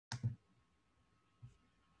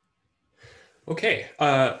Okay,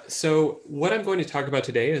 so what I'm going to talk about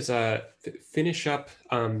today is finish up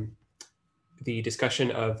the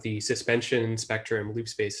discussion of the suspension spectrum loop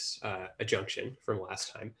space adjunction from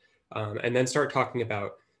last time, and then start talking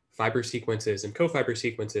about fiber sequences and cofiber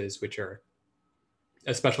sequences, which are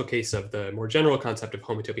a special case of the more general concept of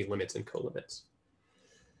homotopy limits and colimits.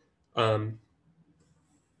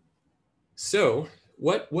 So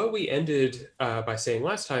what we ended by saying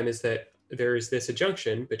last time is that there is this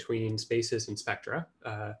adjunction between spaces and spectra,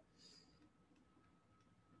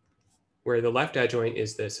 where the left adjoint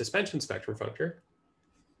is the suspension spectrum functor,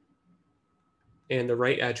 and the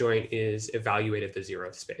right adjoint is evaluated the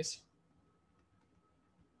zeroth space.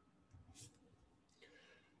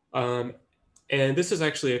 And this is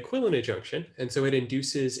actually a equivalent adjunction, and so it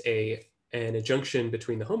induces an adjunction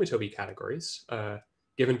between the homotopy categories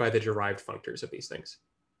given by the derived functors of these things.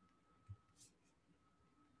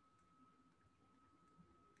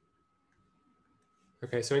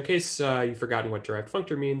 Okay, so in case you've forgotten what derived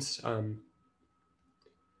functor means,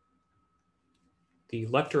 the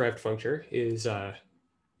left derived functor is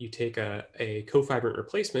you take a cofibrant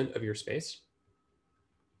replacement of your space,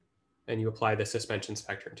 and you apply the suspension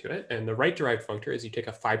spectrum to it. And the right derived functor is you take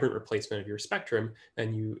a fibrant replacement of your spectrum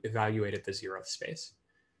and you evaluate at the zeroth space.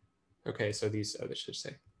 Okay, so these, this should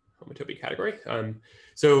say homotopy category.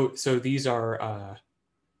 So these are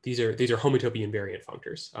homotopy invariant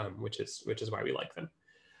functors, which is why we like them.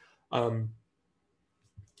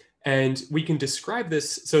 And we can describe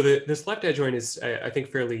this. So this left adjoint is, I think,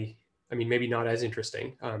 fairly, I mean, maybe not as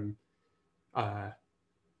interesting.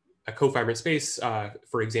 A cofibrant space,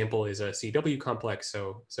 for example, is a CW complex.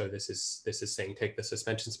 So this is saying take the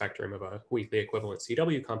suspension spectrum of a weakly equivalent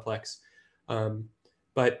CW complex.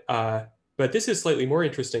 But this is slightly more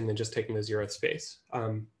interesting than just taking the zeroth space.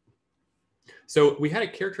 So we had a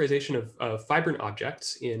characterization of fibrant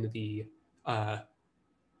objects in the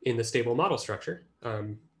stable model structure.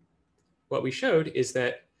 What we showed is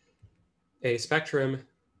that a spectrum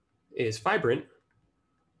is fibrant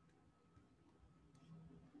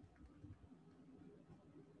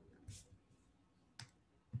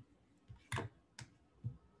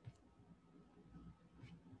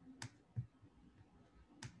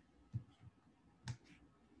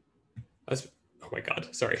oh my God,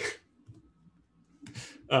 sorry.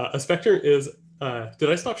 A spectrum is, did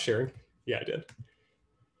I stop sharing? Yeah, I did.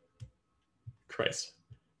 Christ.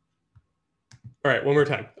 All right, one more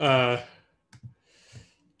time. A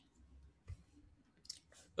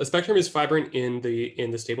spectrum is fibrant in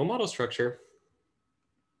the stable model structure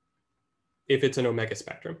if it's an omega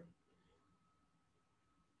spectrum.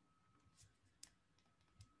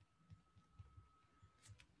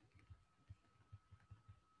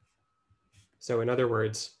 So in other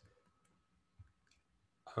words,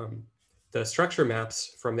 the structure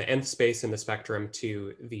maps from the nth space in the spectrum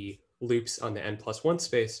to the loops on the n+1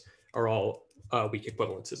 space are all weak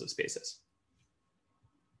equivalences of spaces.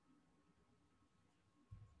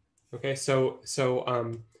 Okay, so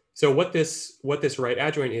what this right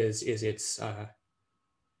adjoint is it's the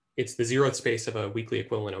zeroth space of a weakly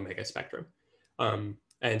equivalent omega spectrum, and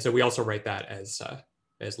so we also write that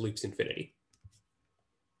as loops infinity.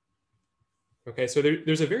 Okay, so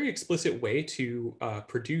there's a very explicit way to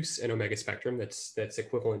produce an omega spectrum that's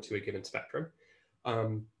equivalent to a given spectrum.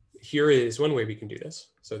 Here is one way we can do this.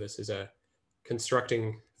 So this is a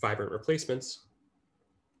constructing fibrant replacements.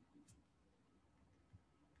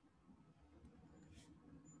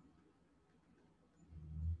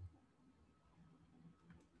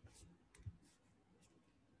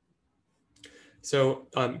 So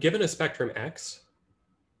given a spectrum X,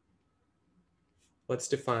 let's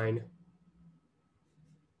define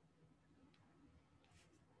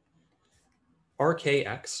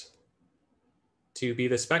RKX to be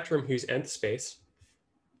the spectrum whose nth space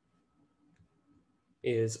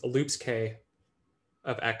is loops K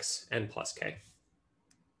of X n plus K.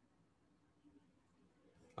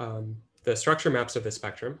 The structure maps of the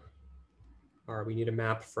spectrum are, we need a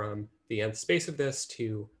map from the nth space of this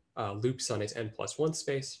to loops on its n+1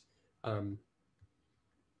 space.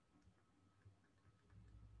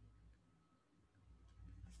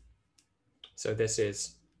 So this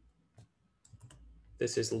is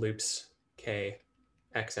loops K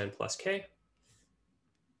xn plus K.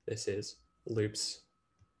 This is loops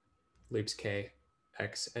K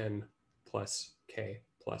xn plus K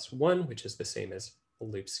plus 1, which is the same as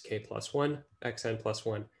loops K plus 1 xn plus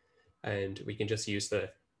 1. And we can just use the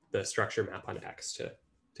structure map on X to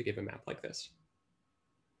give a map like this.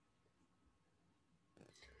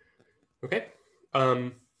 Okay.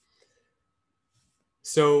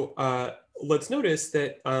 So let's notice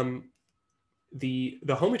that the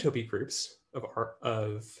homotopy groups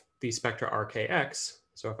of the spectra RKX.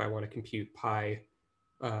 So if I want to compute pi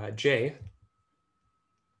j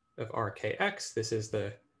of RKX, this is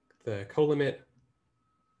the colimit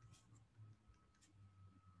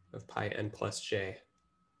of pi n plus j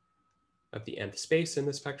of the nth space in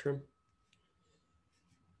the spectrum.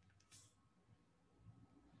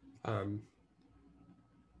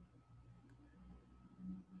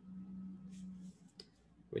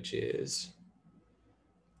 Which is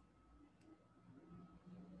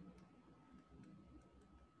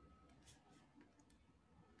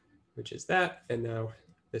that. And now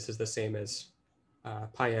this is the same as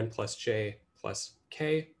pi n plus j plus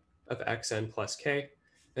k of xn plus k.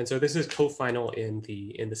 And so this is cofinal in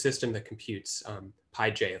the system that computes pi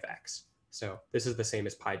j of x. So this is the same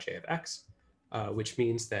as pi j of x, which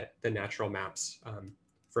means that the natural maps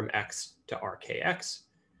from x to rkx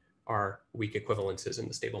are weak equivalences in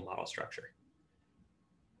the stable model structure.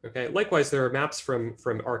 Okay. Likewise, there are maps from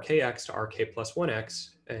rkx to rk plus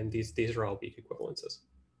 1x, and these are all weak equivalences.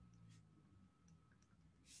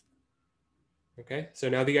 Okay, so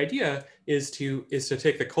now the idea is to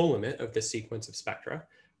take the colimit of this sequence of spectra,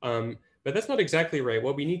 but that's not exactly right.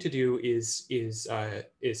 What we need to do is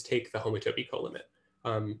take the homotopy colimit.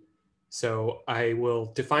 So I will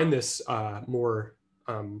define this more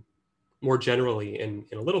generally in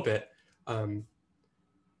a little bit.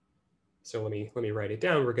 So let me write it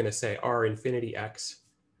down. We're going to say R infinity x.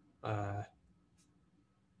 Well,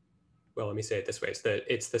 let me say it this way: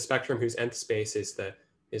 it's the spectrum whose nth space is the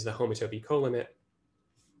homotopy colimit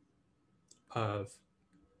of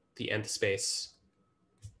the nth space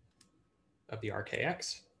of the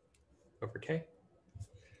RKX over K.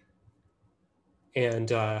 And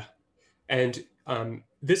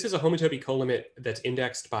this is a homotopy colimit that's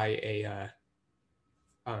indexed by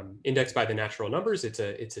the natural numbers. It's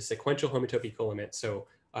a sequential homotopy colimit. So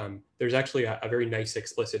there's actually a very nice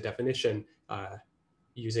explicit definition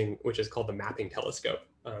using which is called the mapping telescope.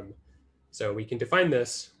 So we can define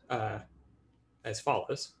this as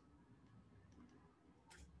follows.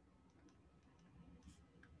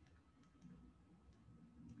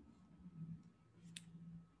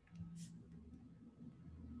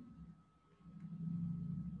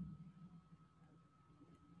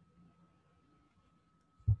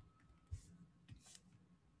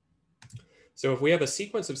 So if we have a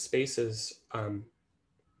sequence of spaces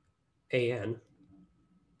AN,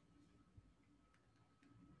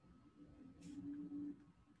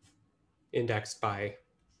 indexed by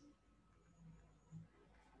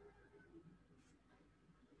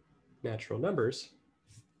natural numbers,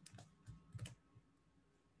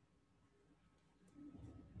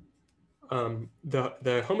 the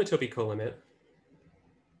homotopy colimit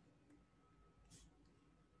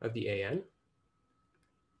of the AN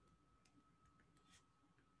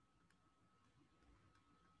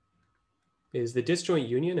is the disjoint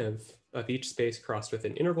union of each space crossed with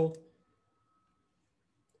an interval,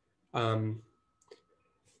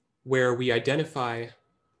 where we identify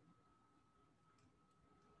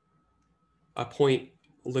a point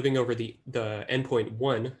living over the endpoint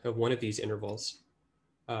 1 of one of these intervals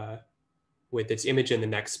with its image in the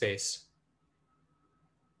next space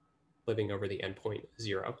living over the endpoint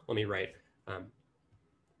 0. Let me write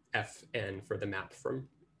Fn for the map from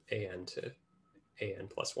AN to AN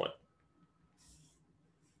plus 1.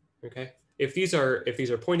 Okay. If these are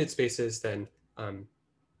pointed spaces, then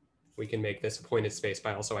we can make this a pointed space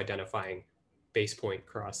by also identifying base point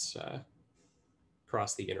cross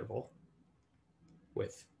the interval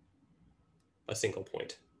with a single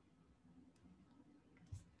point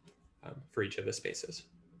for each of the spaces.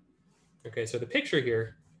 Okay, so the picture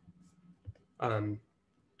here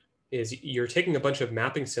is you're taking a bunch of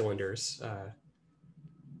mapping cylinders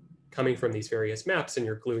coming from these various maps, and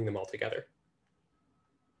you're gluing them all together.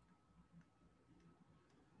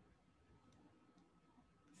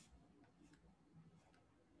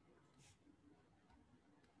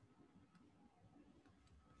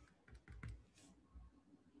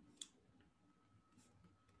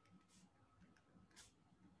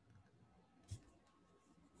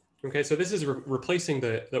 Okay, so this is replacing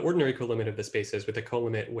the ordinary colimit of the spaces with a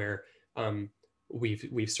colimit where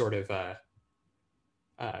we've sort of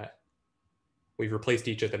we've replaced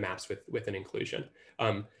each of the maps with an inclusion.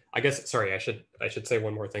 I guess, sorry, I should say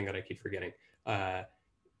one more thing that I keep forgetting.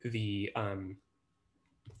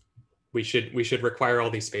 We should require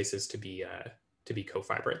all these spaces to be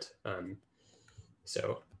cofibrant.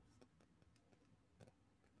 So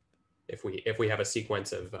if we have a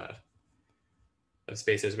sequence of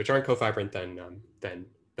spaces which aren't cofibrant, then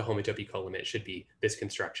the homotopy colimit should be this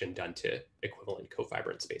construction done to equivalent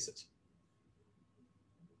cofibrant spaces.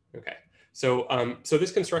 Okay, So, so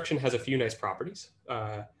this construction has a few nice properties.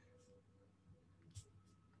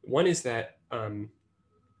 One is that the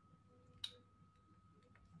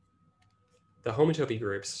homotopy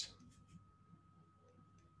groups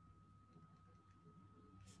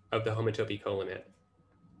of the homotopy colimit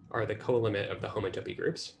are the colimit of the homotopy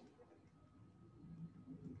groups.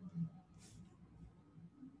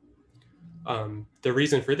 The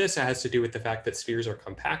reason for this has to do with the fact that spheres are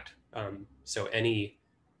compact. So any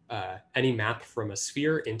map from a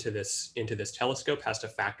sphere into this telescope has to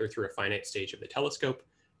factor through a finite stage of the telescope,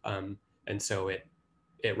 and so it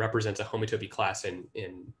represents a homotopy class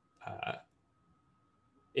in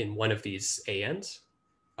one of these ANs,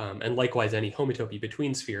 and likewise any homotopy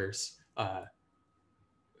between spheres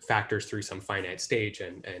factors through some finite stage,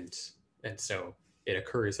 and so it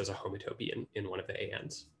occurs as a homotopy in one of the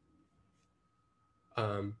ANs.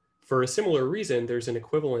 For a similar reason, there's an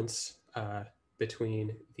equivalence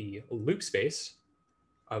between the loop space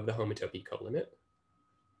of the homotopy colimit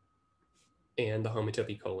and the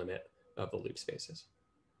homotopy colimit of the loop spaces.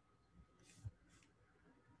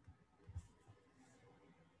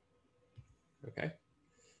 Okay,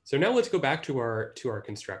 so now let's go back to our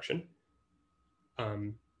construction.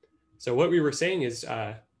 So what we were saying is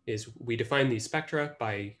we define these spectra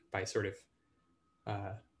by sort of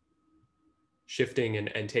shifting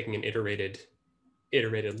and taking an iterated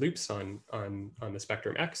loops on the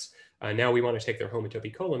spectrum X. Now we want to take their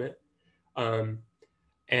homotopy colimit.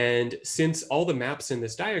 And since all the maps in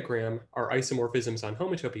this diagram are isomorphisms on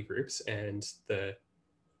homotopy groups, and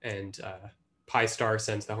pi star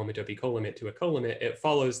sends the homotopy colimit to a colimit, it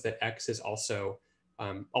follows that X is also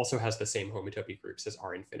has the same homotopy groups as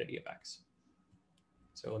R infinity of X.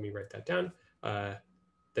 So let me write that down.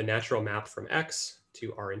 The natural map from X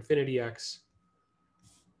to R infinity X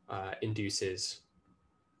induces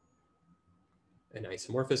an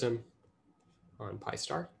isomorphism on pi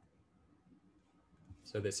star.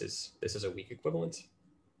 So this is a weak equivalence.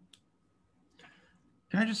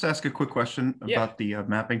 Can I just ask a quick question about the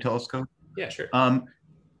mapping telescope? Yeah, sure. I'm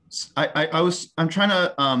trying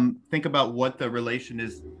to think about what the relation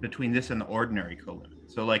is between this and the ordinary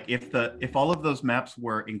colimit. So like if all of those maps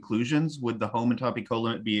were inclusions, would the homotopy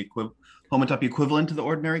colimit be homotopy equivalent to the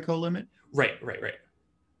ordinary colimit? Right.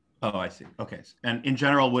 Oh, I see. Okay. And in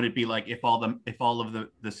general, would it be like if all of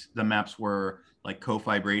the maps were like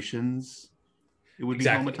cofibrations, it would be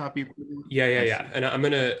homotopy equivalent? Yeah. And I'm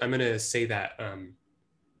gonna say that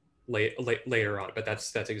later on, but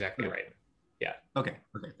that's exactly right. Yeah. Okay,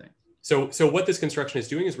 thanks. So what this construction is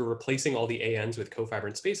doing is we're replacing all the ANs with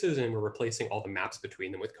cofibrant spaces, and we're replacing all the maps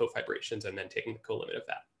between them with cofibrations, and then taking the colimit of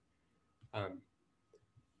that.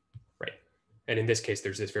 Right. And in this case,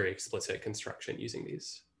 there's this very explicit construction using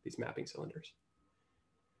these mapping cylinders.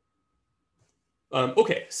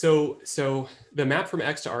 Okay, so the map from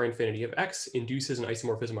X to R infinity of X induces an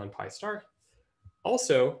isomorphism on pi star.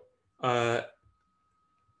 Also,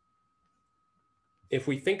 if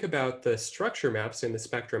we think about the structure maps in the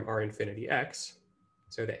spectrum R infinity X,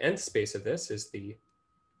 so the nth space of this is the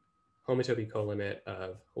homotopy colimit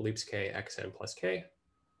of loops k xn plus k.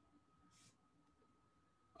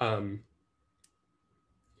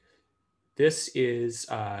 This is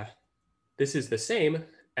the same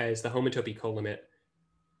as the homotopy colimit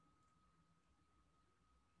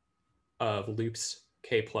of loops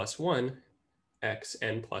k plus 1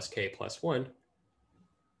 xn plus k plus 1,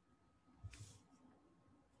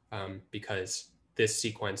 because this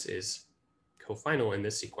sequence is cofinal in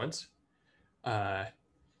this sequence.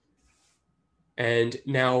 And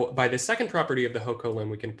now by the second property of the Ho-colim,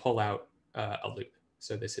 we can pull out a loop.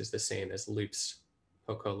 So this is the same as loops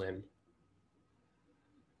Ho-colim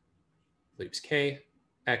loops k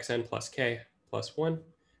xn plus k plus 1,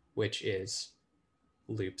 which is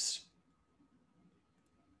loops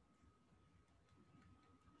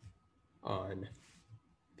on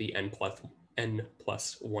the n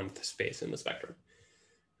plus 1th space in the spectrum.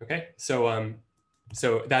 Okay, so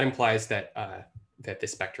so that implies that that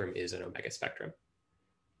this spectrum is an omega spectrum.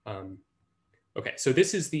 Okay, so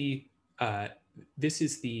this is the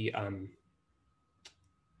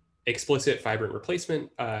explicit fibrant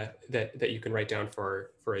replacement that you can write down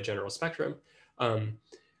for a general spectrum.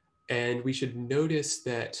 And we should notice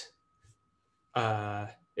that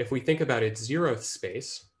if we think about its 0th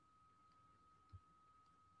space,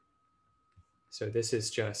 so this is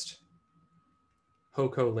just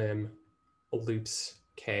Ho-colim loops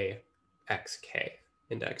k xk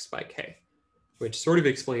indexed by k, which sort of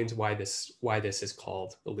explains why this is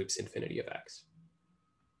called the loops infinity of X.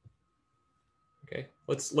 Okay,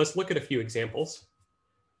 let's look at a few examples.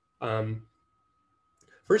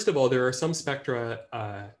 First of all, there are some spectra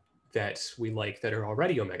that we like that are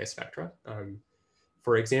already omega spectra.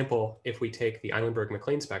 For example, if we take the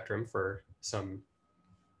Eilenberg-MacLane spectrum for some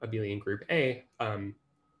abelian group A,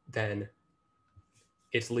 then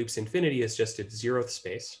its loop's infinity is just its zeroth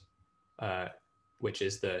space, which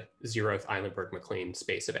is the zeroth Eilenberg-MacLane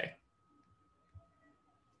space of A.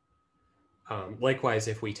 Likewise,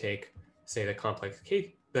 if we take, say, the complex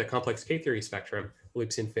K-theory spectrum,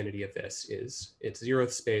 loop's infinity of this is its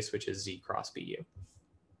zeroth space, which is Z cross BU.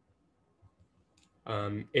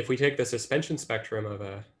 If we take the suspension spectrum of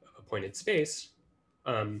a pointed space,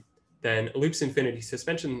 then loop's infinity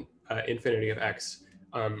suspension infinity of X,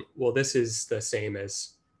 well, this is the same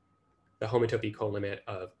as the homotopy colimit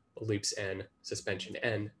of loops N suspension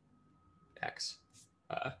N X.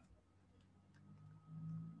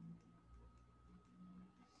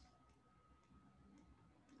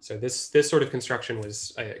 So this sort of construction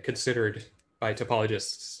was considered by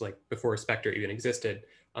topologists like before spectra even existed.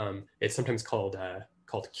 It's sometimes called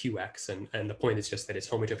QX, and the point is just that its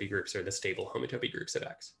homotopy groups are the stable homotopy groups of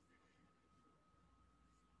X.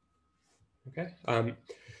 Okay,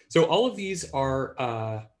 so all of these are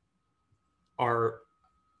what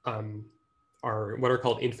are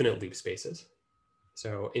called infinite loop spaces.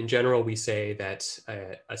 So in general, we say that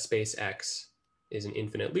a space X is an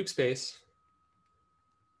infinite loop space.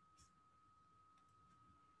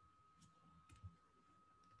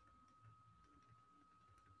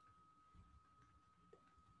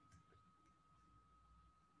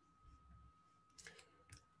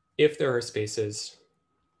 If there are spaces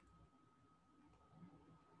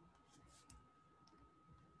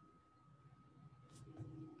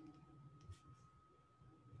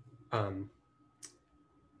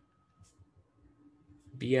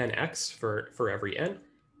Bnx for every n,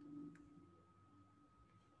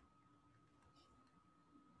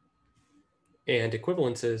 and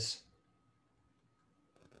equivalences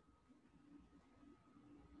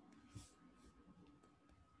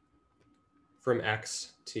from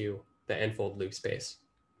X to the n-fold loop space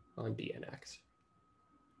on Bnx.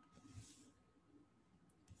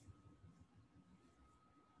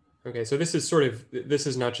 Okay, so this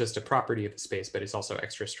is not just a property of the space, but it's also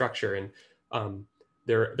extra structure, and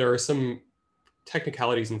there are some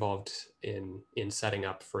technicalities involved in setting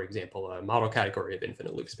up, for example, a model category of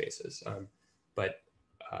infinite loop spaces, but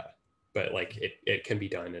like it can be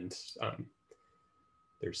done, and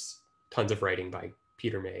there's tons of writing by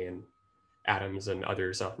Peter May and Adams and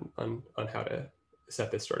others on how to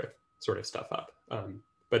set this sort of stuff up.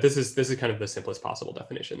 But this is kind of the simplest possible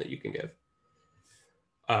definition that you can give.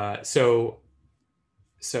 So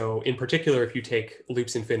in particular, if you take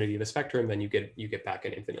loop's infinity of the spectrum, then you get back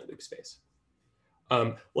an infinite loop space.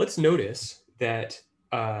 Let's notice that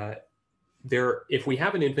if we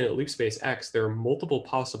have an infinite loop space X, there are multiple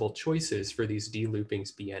possible choices for these D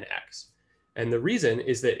loopings Bnx. And the reason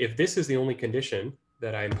is that if this is the only condition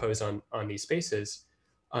that I impose on these spaces,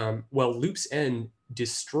 well, loops N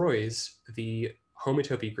destroys the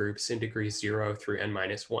homotopy groups in degrees 0 through n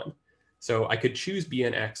minus 1. So I could choose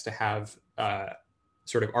Bnx to have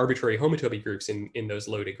sort of arbitrary homotopy groups in those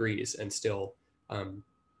low degrees and still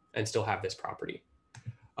have this property.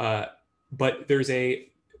 But there's a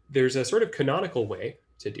sort of canonical way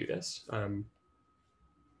to do this.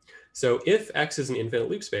 So if X is an infinite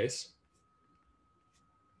loop space,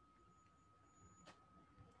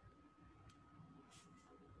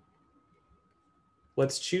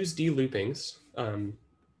 let's choose D loopings.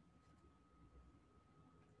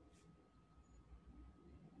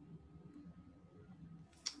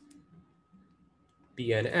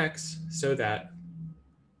 Bnx so that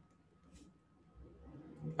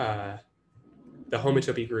the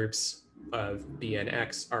homotopy groups of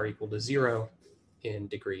Bnx are equal to 0 in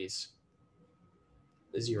degrees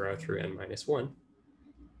 0 through n minus 1.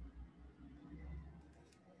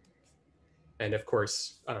 And of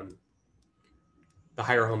course, the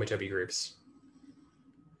higher homotopy groups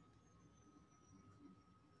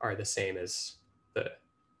are the same as the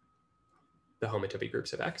homotopy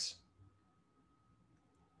groups of X.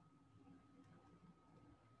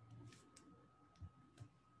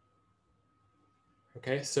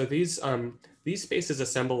 Okay, so these spaces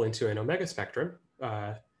assemble into an omega spectrum.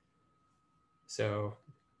 So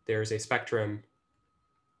there's a spectrum,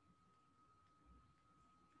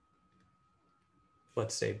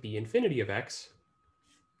 let's say B infinity of X,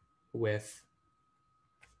 with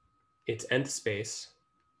its nth space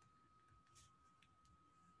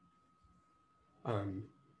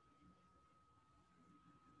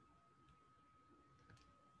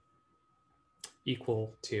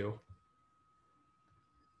equal to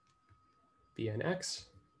Bnx.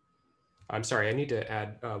 I'm sorry, I need to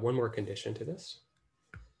add one more condition to this.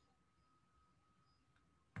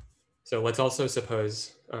 So let's also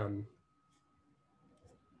suppose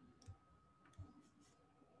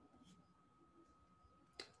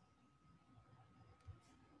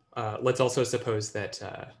that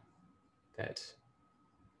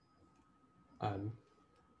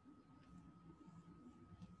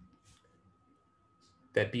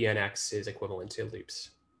that Bnx is equivalent to loops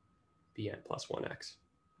Bn plus 1x.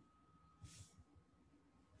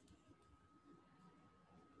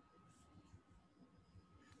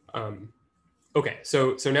 Okay,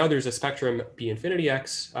 so now there's a spectrum B infinity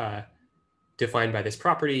x defined by this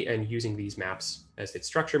property and using these maps as its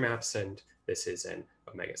structure maps, and this is an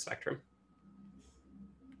omega spectrum.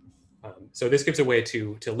 So this gives a way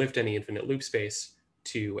to lift any infinite loop space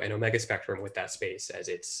to an omega spectrum with that space as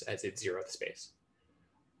its zeroth space.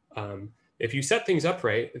 If you set things up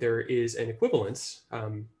right, there is an equivalence.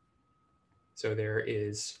 So there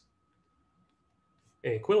is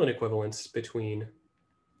an equivalent equivalence between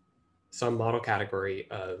some model category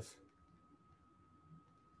of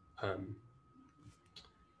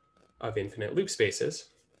infinite loop spaces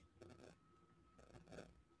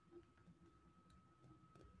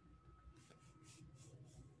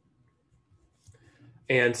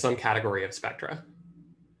and some category of spectra.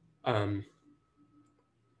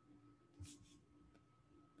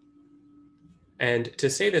 And to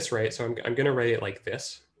say this right, so I'm going to write it like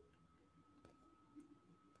this.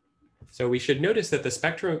 So we should notice that the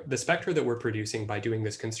spectra that we're producing by doing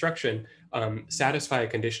this construction satisfy a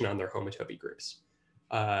condition on their homotopy groups.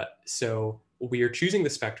 So we are choosing the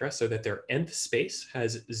spectra so that their nth space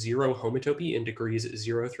has 0 homotopy in degrees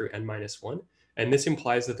 0 through n minus 1. And this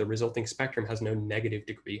implies that the resulting spectrum has no negative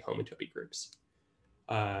degree homotopy groups.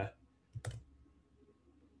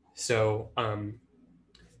 So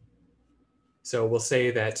we'll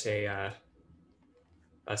say that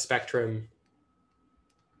a spectrum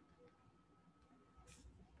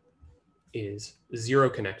is 0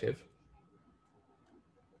 connective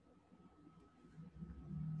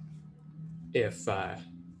if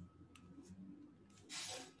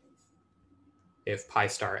pi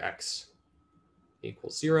star x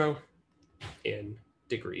equals 0 in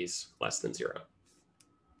degrees less than 0.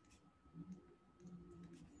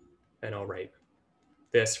 And I'll write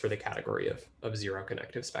this for the category of 0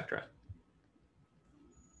 connective spectra.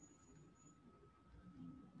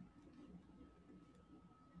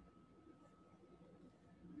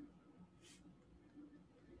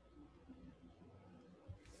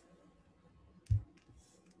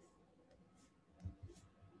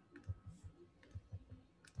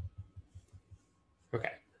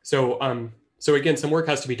 Okay, so again, some work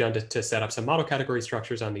has to be done to set up some model category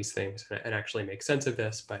structures on these things and actually make sense of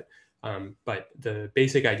this, but the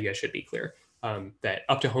basic idea should be clear, that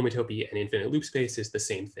up to homotopy and infinite loop space is the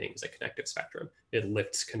same thing as a connective spectrum. It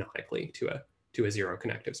lifts canonically to a 0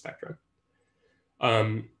 connective spectrum.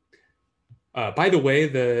 By the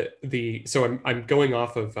way, so I'm going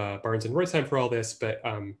off of Barnes and Roysheim for all this, but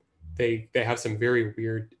they have some very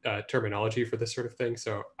weird terminology for this sort of thing.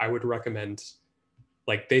 So I would recommend,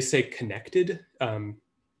 like, they say connected,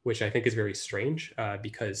 which I think is very strange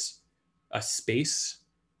because a space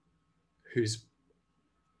whose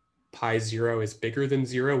pi 0 is bigger than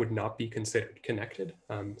 0 would not be considered connected.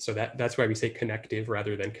 So that's why we say connective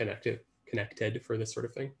rather than connected for this sort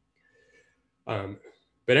of thing.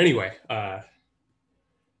 But anyway,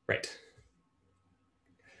 right.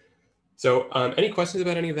 So any questions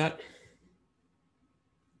about any of that?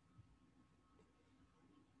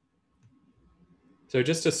 So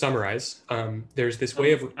just to summarize, there's this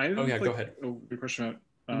way of, oh yeah, go ahead. Oh, good question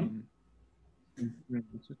about,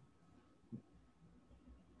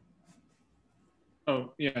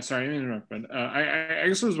 oh yeah, sorry, I didn't interrupt, but I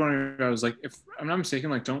guess I was wondering, I was like, if I'm not mistaken,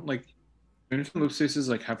 like don't like infinite loop spaces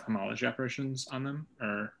like have homology operations on them,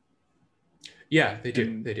 or? Yeah, they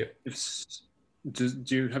do. They do.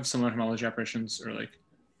 Do you have similar homology operations or like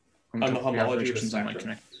on the homology operations on like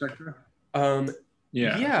connected spectra?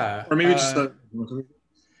 Yeah. Or maybe just the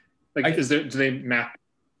like, do they map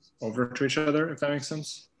over to each other, if that makes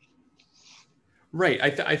sense? Right.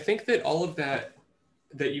 I think that all of that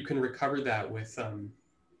you can recover that with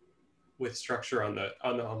structure on the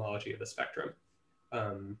homology of the spectrum.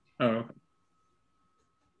 Okay.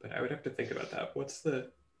 But I would have to think about that. What's the?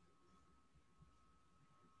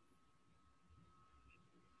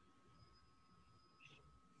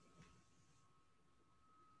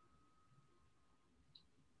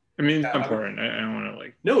 I mean, it's important. I don't want to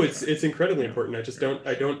like. No, it's incredibly important. I just don't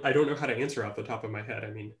know how to answer off the top of my head. I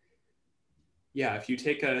mean, yeah, if you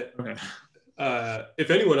take a, okay. If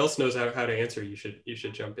anyone else knows how to answer, you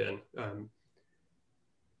should jump in.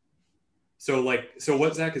 So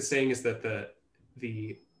what Zach is saying is that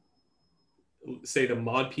the say the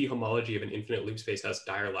mod P homology of an infinite loop space has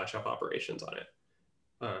Dyer-Lashoff operations on it.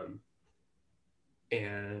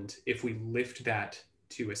 And if we lift that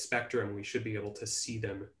to a spectrum, we should be able to see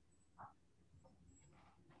them.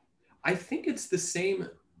 I think it's the same.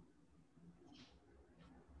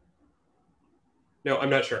 No, I'm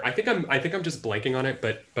not sure. I think I'm just blanking on it,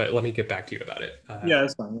 but let me get back to you about it. Yeah,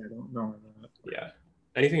 that's fine. Yeah, don't worry about it. Yeah.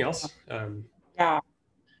 Anything else? Yeah.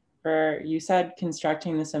 You said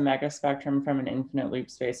constructing this omega spectrum from an infinite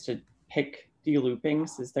loop space to pick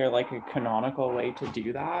de-loopings. Is there like a canonical way to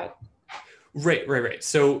do that? Right.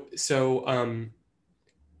 So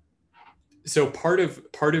part of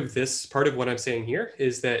what I'm saying here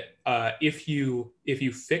is that if you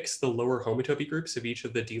fix the lower homotopy groups of each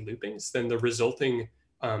of the de-loopings, then the resulting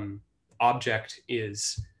object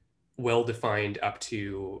is well defined up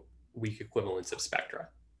to weak equivalence of spectra.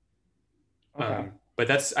 Okay.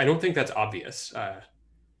 But I don't think that's obvious.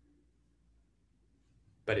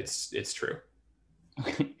 But it's true.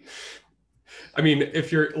 I mean,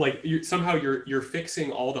 if you're like somehow you're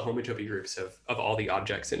fixing all the homotopy groups of all the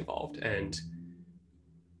objects involved, and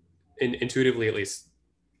intuitively at least,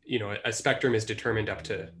 a spectrum is determined up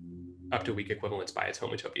to weak equivalence by its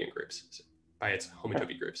homotopian groups, by its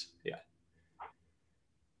homotopy groups. Yeah.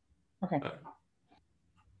 Okay.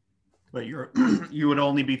 But you would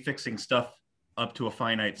only be fixing stuff up to a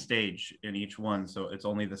finite stage in each one, so it's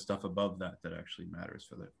only the stuff above that actually matters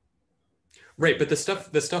for that. Right, but the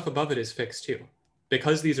stuff above it is fixed too,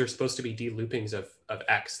 because these are supposed to be de-loopings of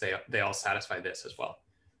X. They all satisfy this as well.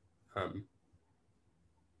 Oh,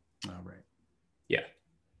 right. Yeah.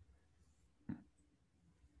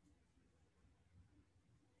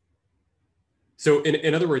 So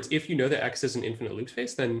in other words, if you know that X is an infinite loop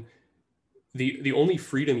space, then the only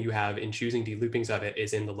freedom you have in choosing de-loopings of it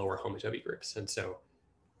is in the lower homotopy groups. And so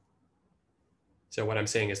what I'm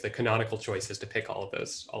saying is the canonical choice is to pick all of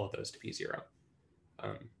those to be 0. I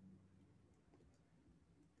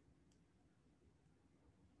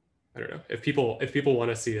don't know if people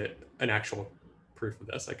want to see an actual proof of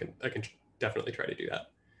this, I can definitely try to do that.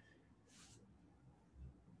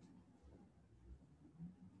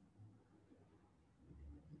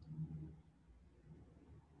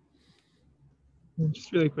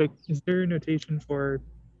 Just really quick, is there notation for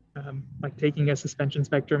like taking a suspension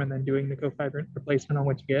spectrum and then doing the cofibrant replacement on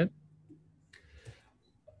what you get?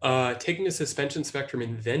 Taking a suspension spectrum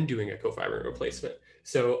and then doing a cofibrant replacement.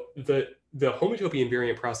 So the homotopy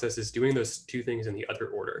invariant process is doing those two things in the other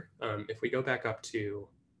order. If we go back up to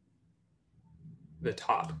the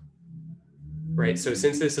top, right? So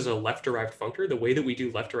since this is a left-derived functor, the way that we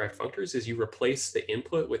do left-derived functors is you replace the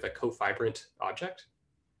input with a cofibrant object,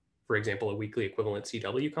 for example, a weakly equivalent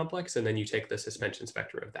CW complex, and then you take the suspension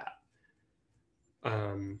spectrum of that,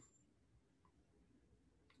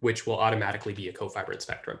 which will automatically be a cofibrant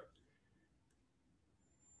spectrum.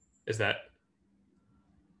 Does that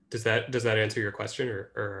answer your question,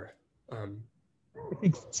 or I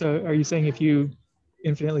think so. Are you saying if you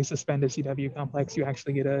infinitely suspend a CW complex, you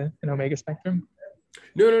actually get an omega spectrum?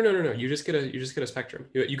 No. You just get a spectrum.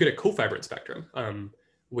 You get a cofibrant spectrum,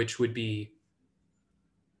 which would be,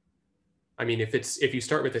 I mean, if you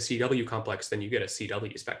start with a CW complex, then you get a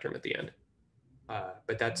CW spectrum at the end.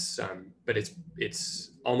 But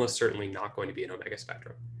it's almost certainly not going to be an omega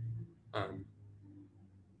spectrum.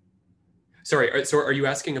 Sorry. So are you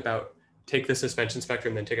asking about take the suspension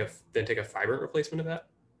spectrum, then take a fibrant replacement of that?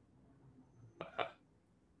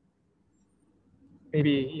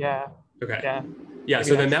 Maybe, yeah. Okay. Yeah. Yeah. Maybe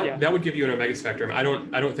So then yeah. that would give you an omega spectrum. I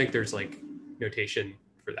don't think there's like notation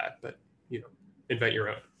for that, but invent your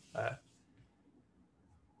own.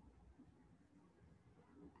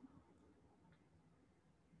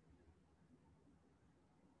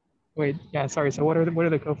 Wait, yeah, sorry. So what are the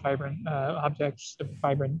cofibrant objects? The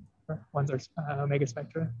fibrant ones are omega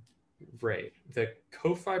spectra. Right. The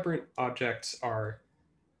cofibrant objects are,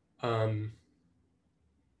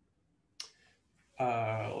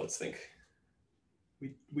 let's think.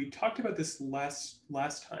 We talked about this last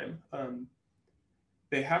time.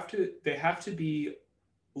 They have to be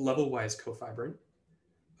level-wise cofibrant.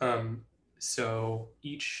 So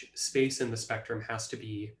each space in the spectrum has to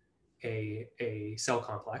be a cell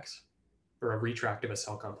complex, or a retract of a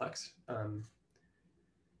cell complex.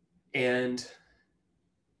 And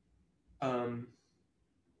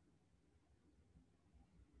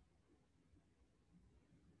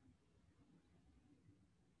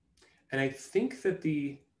I think that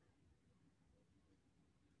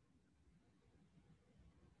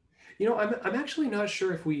I'm actually not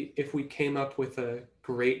sure if we came up with a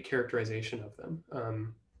great characterization of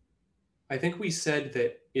them. I think we said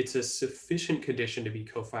that it's a sufficient condition to be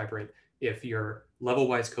cofibrant if your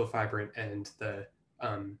level-wise cofibrant and the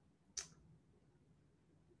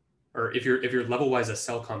or if you're level-wise a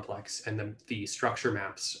cell complex and the structure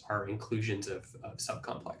maps are inclusions of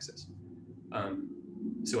subcomplexes.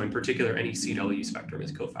 So in particular, any CW spectrum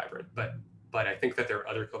is cofibrant, but I think that there are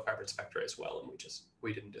other cofibrant spectra as well, and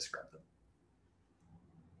we didn't describe them.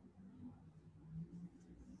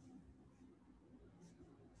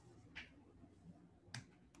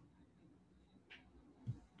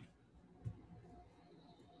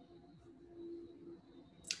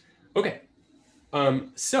 Okay,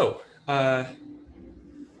 so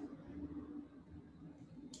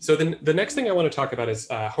then the next thing I want to talk about is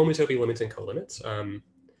homotopy limits and colimits.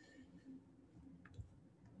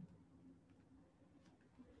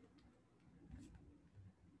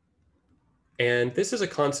 And this is a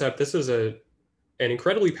concept, this is an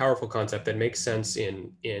incredibly powerful concept that makes sense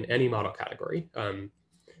in any model category.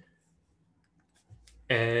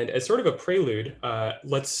 And as sort of a prelude,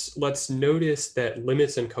 let's notice that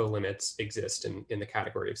limits and colimits exist in the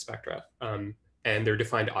category of spectra, and they're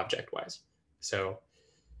defined object-wise. So,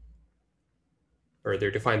 or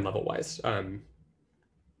they're defined level-wise.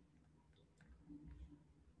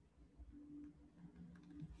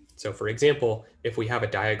 So for example, if we have a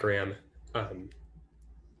diagram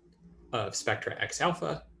of spectra X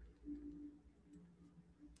alpha,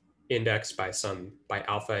 indexed by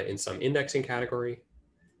alpha in some indexing category,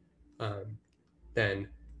 then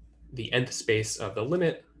the nth space of the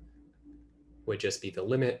limit would just be the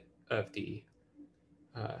limit of the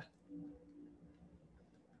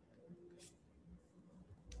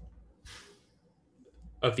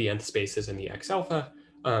nth spaces in the X alpha,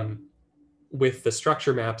 with the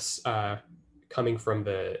structure maps coming from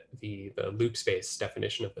the loop space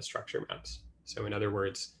definition of the structure maps. So in other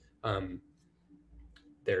words,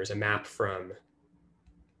 there's a map from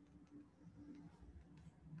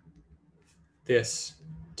this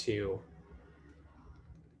to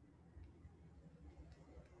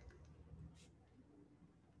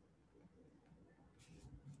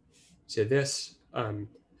this.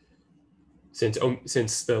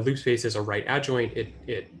 Since the loop space is a right adjoint,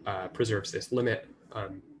 it preserves this limit.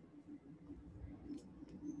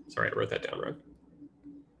 Sorry, I wrote that down wrong.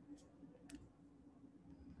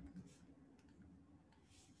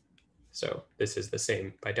 So this is the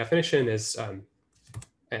same by definition as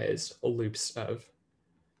loops of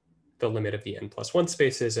the limit of the n+1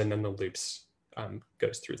 spaces, and then the loops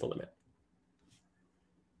goes through the limit.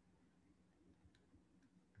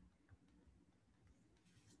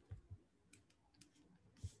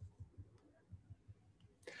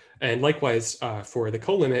 And likewise, for the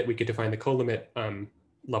colimit, we could define the colimit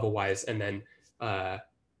level-wise, and then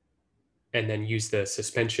use the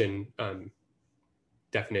suspension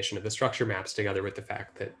definition of the structure maps together with the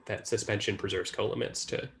fact that suspension preserves colimits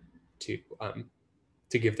to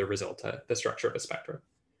give the result the structure of a spectrum.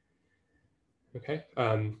 Okay,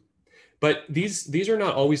 but these are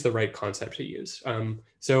not always the right concept to use.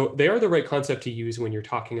 So they are the right concept to use when you're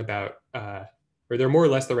talking about, or they're more or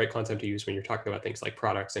less the right concept to use when you're talking about things like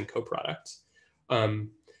products and coproducts.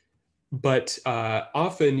 But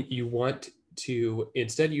often you want to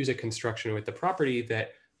instead use a construction with the property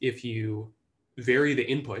that if you vary the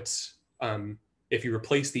inputs, if you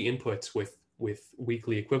replace the inputs with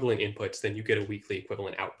weakly equivalent inputs, then you get a weakly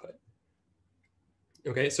equivalent output.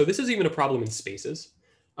 Okay, so this is even a problem in spaces.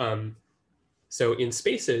 So in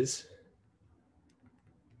spaces,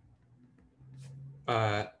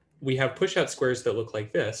 we have push-out squares that look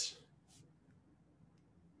like this.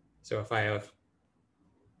 So if I have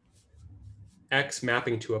X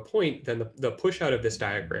mapping to a point, then the push-out of this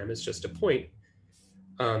diagram is just a point.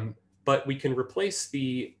 But we can replace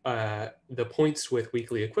the points with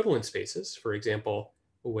weakly equivalent spaces, for example,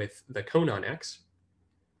 with the cone on X.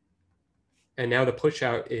 And now the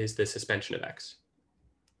push-out is the suspension of X,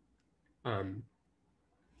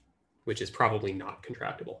 which is probably not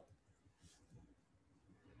contractible.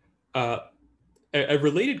 A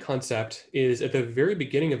related concept is at the very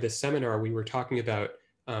beginning of this seminar, we were talking about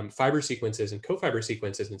fiber sequences and cofiber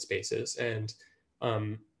sequences in spaces,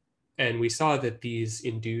 and we saw that these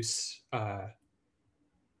induce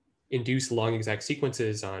long exact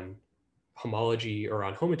sequences on homology or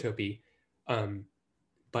on homotopy,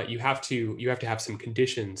 but you have to have some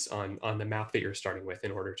conditions on the map that you're starting with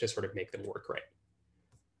in order to sort of make them work right.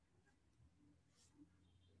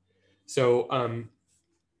 So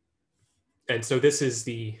and so this is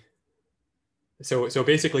so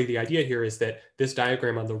basically the idea here is that this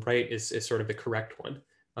diagram on the right is sort of the correct one.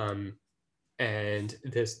 And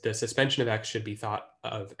the suspension of X should be thought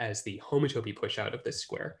of as the homotopy push out of this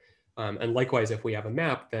square. And likewise, if we have a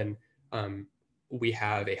map, then we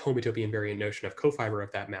have a homotopy invariant notion of cofiber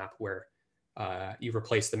of that map where you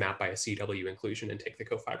replace the map by a CW inclusion and take the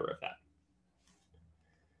cofiber of that.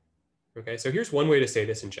 Okay, so here's one way to say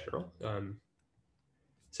this in general.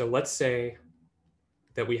 So let's say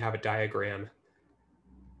that we have a diagram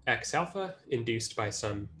X alpha induced by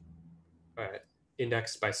some,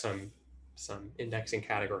 indexed by some indexing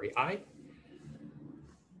category I.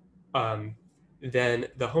 Then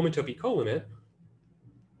the homotopy colimit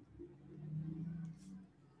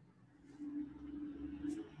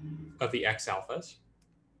of the X alphas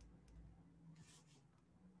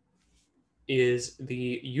is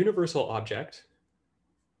the universal object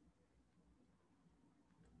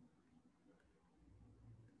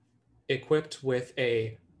equipped with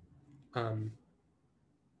a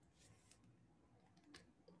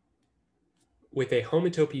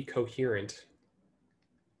homotopy coherent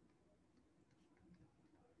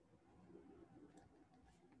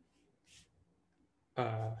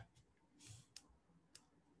I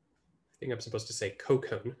think I'm supposed to say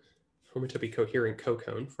cocone, homotopy coherent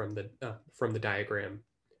cocone from the diagram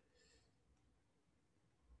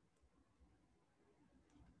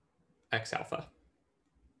X alpha.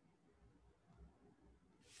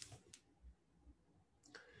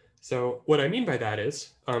 So what I mean by that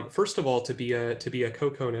is, first of all, to be a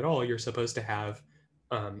cocone at all, you're supposed to have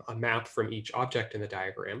a map from each object in the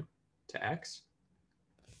diagram to X.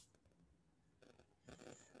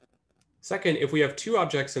 Second, if we have two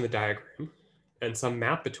objects in the diagram and some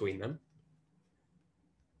map between them,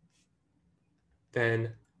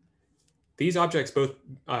 then these objects both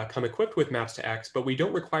come equipped with maps to X, but we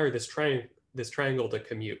don't require this triangle to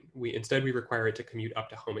commute. Instead, we require it to commute up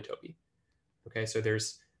to homotopy. Okay, so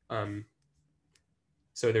there's a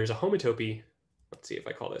homotopy. Let's see if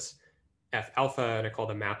I call this F alpha, and I call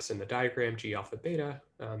the maps in the diagram G alpha beta.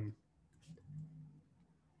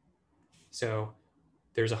 So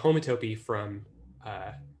there's a homotopy from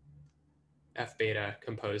F beta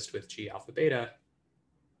composed with G alpha beta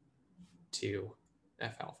to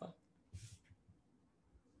F alpha.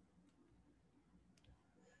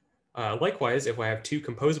 Likewise, if I have two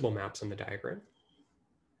composable maps in the diagram,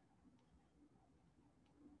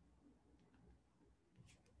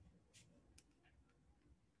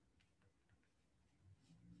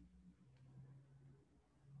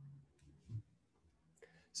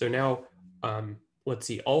 so now let's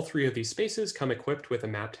see, all three of these spaces come equipped with a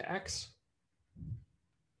map to X.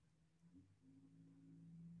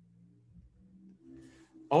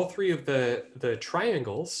 All three of the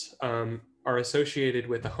triangles are associated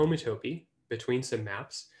with a homotopy between some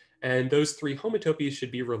maps, and those three homotopies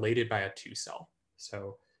should be related by a two-cell.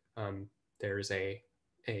 So there's a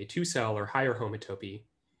two-cell or higher homotopy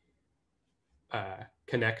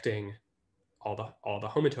connecting all the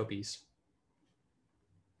homotopies,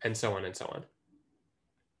 and so on and so on.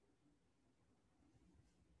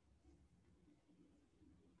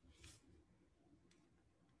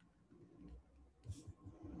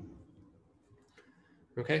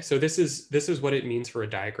 Okay, so this is what it means for a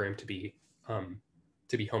diagram to be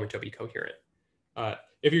homotopy coherent.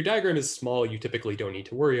 If your diagram is small, you typically don't need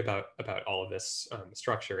to worry about all of this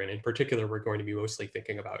structure, and in particular, we're going to be mostly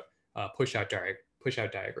thinking about push-out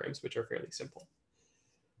diagrams, which are fairly simple.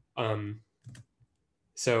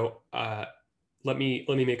 So let me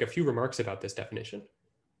make a few remarks about this definition.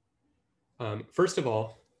 First of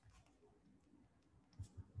all,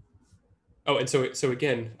 and so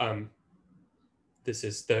again, this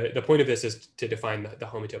is the point of this is to define the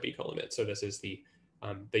homotopy colimit. So this is the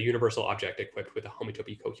universal object equipped with a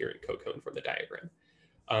homotopy coherent cocone from the diagram.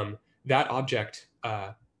 That object,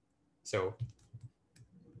 so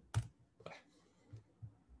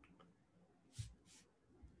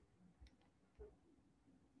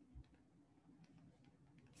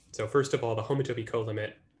first of all, the homotopy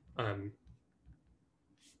colimit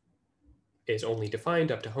is only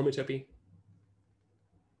defined up to homotopy.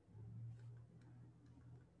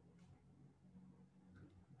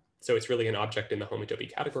 So it's really an object in the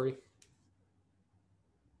homotopy category.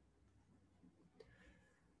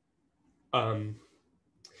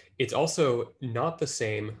 It's also not the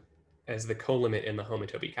same as the colimit in the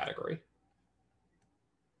homotopy category.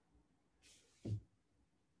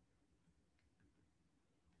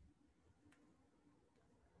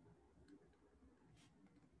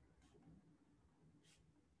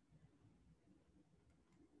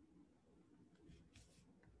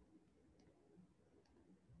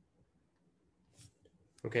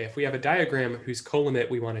 Okay, if we have a diagram whose colimit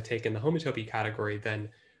we want to take in the homotopy category, then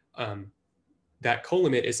that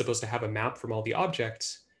colimit is supposed to have a map from all the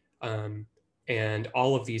objects, and And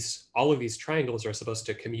all of these triangles are supposed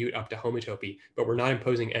to commute up to homotopy, but we're not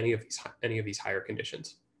imposing any of these higher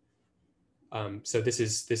conditions. So this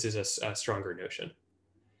is a stronger notion.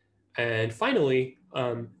 And finally,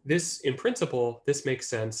 this in principle, this makes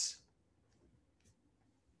sense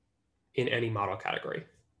in any model category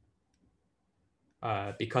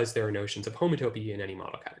because there are notions of homotopy in any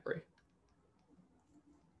model category.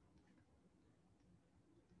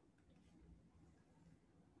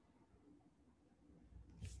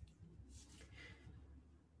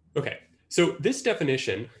 Okay, so this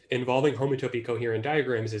definition involving homotopy coherent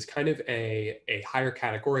diagrams is kind of a higher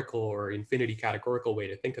categorical or infinity categorical way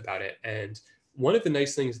to think about it. And one of the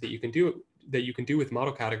nice things that you can do with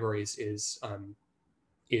model categories is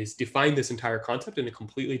define this entire concept in a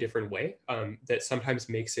completely different way that sometimes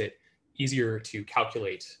makes it easier to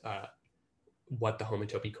calculate what the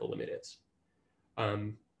homotopy colimit is.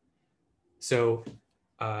 So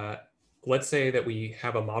let's say that we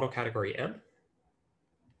have a model category M,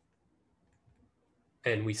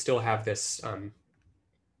 and we still have this,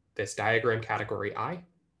 this diagram category I,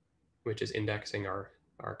 which is indexing our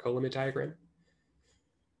colimit diagram.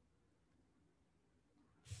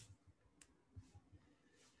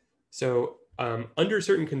 So under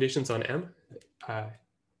certain conditions on M,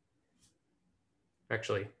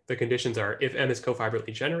 actually, the conditions are if M is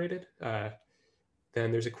cofibrantly generated,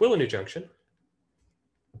 then there's equivalent adjunction.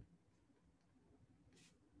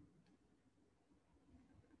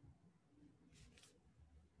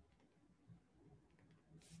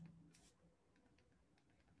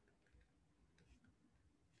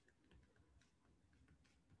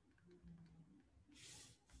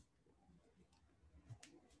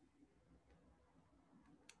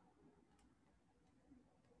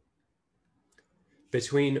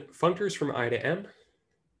 Between functors from I to M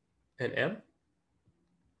and M,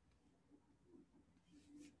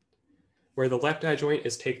 where the left adjoint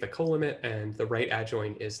is take the colimit and the right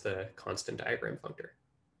adjoint is the constant diagram functor.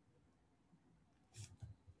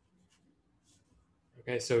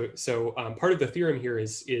 Okay, so part of the theorem here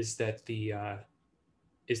is that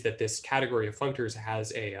this category of functors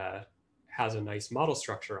has a nice model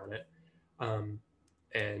structure on it,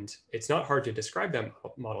 and it's not hard to describe that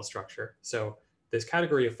model structure. So this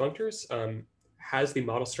category of functors has the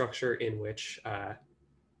model structure in which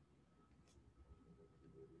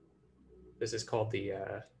this is called the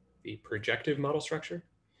projective model structure.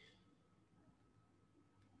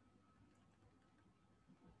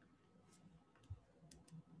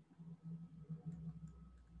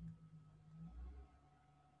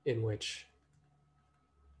 In which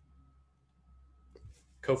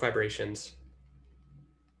cofibrations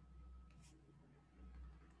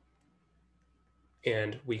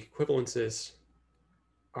and weak equivalences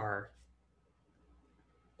are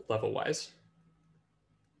level-wise.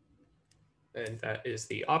 And that is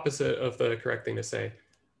the opposite of the correct thing to say.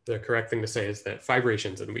 The correct thing to say is that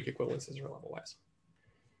fibrations and weak equivalences are level-wise.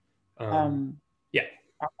 Yeah.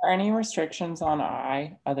 Are there any restrictions on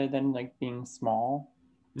I other than like being small?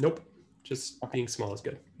 Nope. Just being small is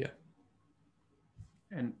good. Yeah.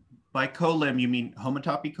 And by colim, you mean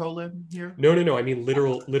homotopy colim here? No. I mean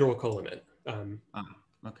literal colimit.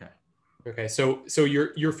 Okay. Okay. So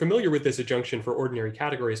you're familiar with this adjunction for ordinary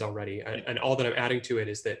categories already, and all that I'm adding to it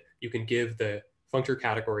is that you can give the functor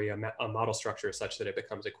category a model structure such that it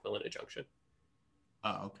becomes equivalent adjunction.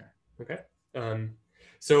 Oh, okay. Okay.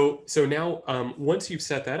 So now once you've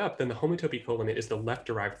set that up, then the homotopy colimit is the left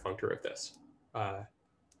derived functor of this.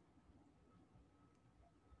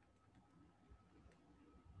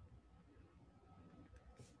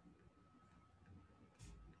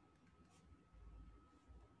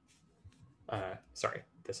 Sorry,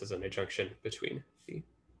 this is an adjunction between the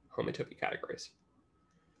homotopy categories.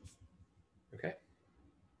 Okay.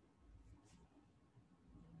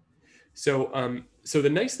 So, so the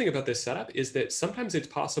nice thing about this setup is that sometimes it's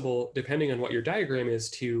possible, depending on what your diagram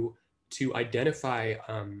is, to identify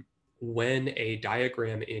when a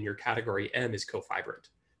diagram in your category M is cofibrant.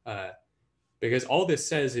 Because all this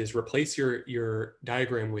says is replace your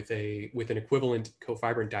diagram with an equivalent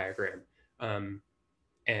cofibrant diagram,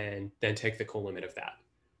 and then take the colimit of that.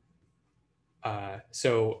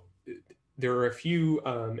 So there are a few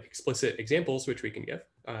explicit examples which we can give.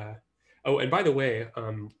 Oh, and by the way,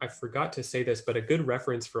 I forgot to say this, but a good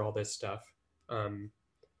reference for all this stuff.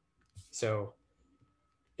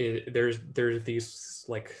 There's these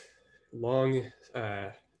like long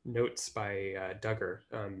notes by Duggar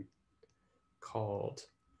called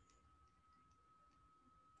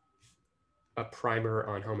A Primer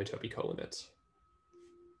on Homotopy Colimits.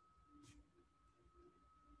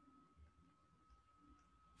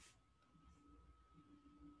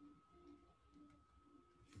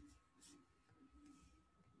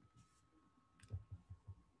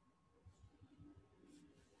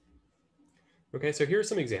 Okay, so here are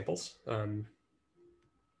some examples.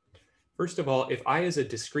 First of all, if I is a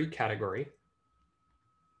discrete category,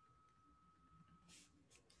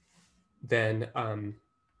 then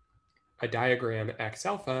a diagram X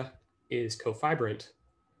alpha is cofibrant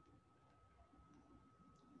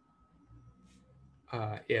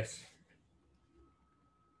if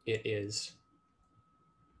it is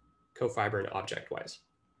cofibrant object-wise.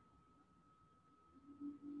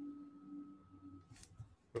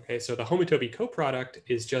 Okay, so the homotopy coproduct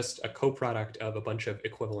is just a coproduct of a bunch of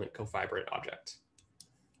equivalent cofibrant objects.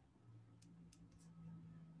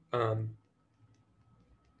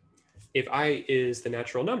 If I is the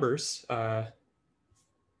natural numbers,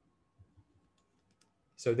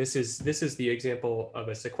 so this is the example of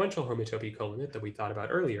a sequential homotopy colimit that we thought about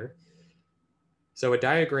earlier. So a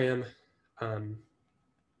diagram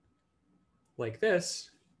like this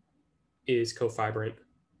is cofibrant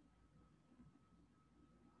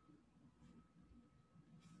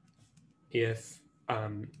if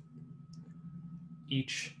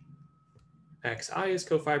each xi is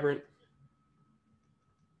cofibrant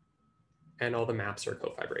and all the maps are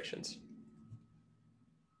cofibrations.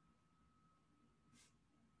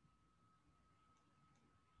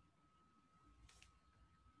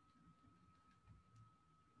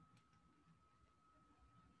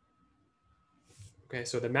 Okay,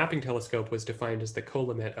 so the mapping telescope was defined as the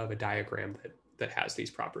colimit of a diagram that has these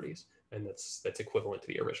properties, and that's equivalent to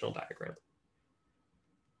the original diagram.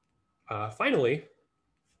 Finally,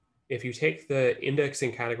 if you take the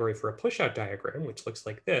indexing category for a push-out diagram, which looks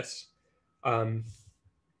like this,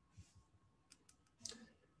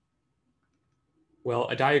 well,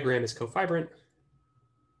 a diagram is cofibrant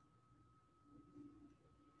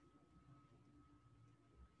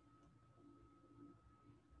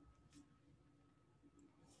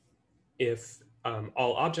if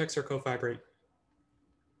all objects are cofibrant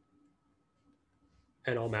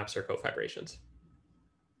and all maps are cofibrations.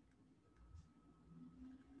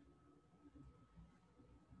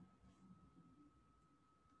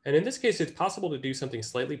 And in this case, it's possible to do something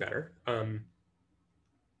slightly better,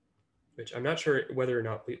 which I'm not sure whether or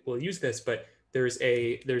not we'll use this, but there's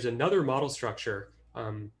another model structure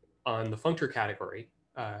on the functor category,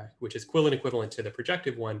 which is equivalent to the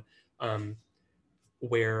projective one,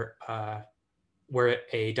 where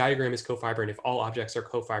a diagram is cofibrant if all objects are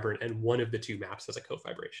cofibrant and one of the two maps has a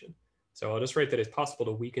cofibration. So I'll just write that it's possible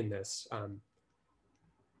to weaken this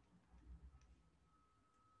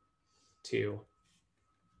to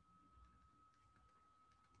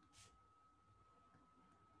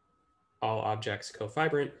all objects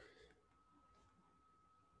cofibrant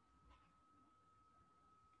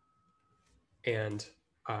and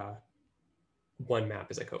one map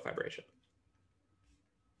is a cofibration.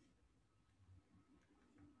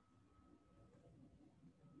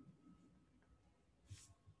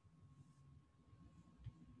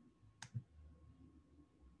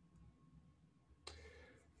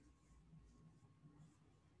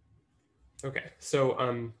 Okay,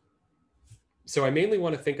 so so I mainly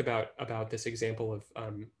want to think about this example of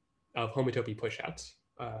homotopy pushouts.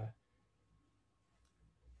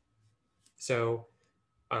 So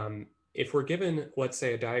if we're given, let's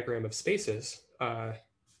say, a diagram of spaces,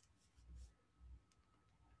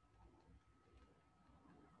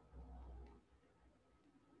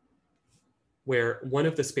 where one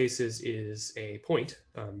of the spaces is a point,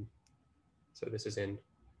 so this is in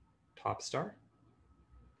top star,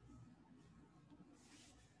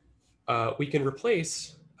 we can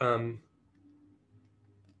replace X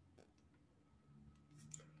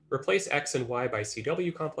and Y by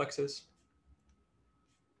CW complexes.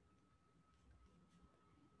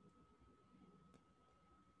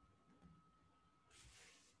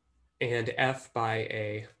 And F by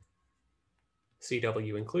a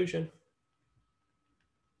CW inclusion.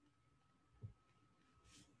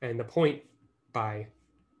 And the point by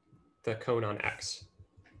the cone on X.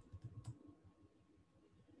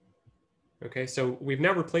 Okay, so we've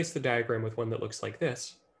now replaced the diagram with one that looks like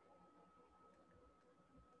this.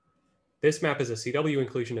 This map is a CW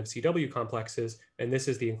inclusion of CW complexes, and this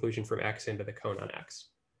is the inclusion from X into the cone on X.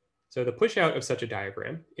 So the push out of such a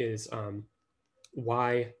diagram is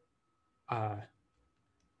Y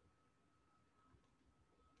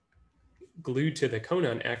glued to the cone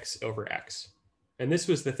on X over X. And this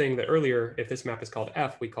was the thing that earlier, if this map is called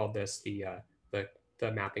F, we called this the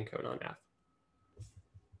mapping cone on F.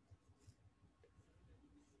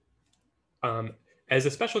 As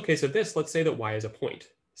a special case of this, let's say that Y is a point.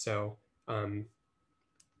 So,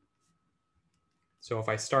 so if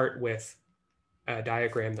I start with a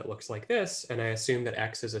diagram that looks like this, and I assume that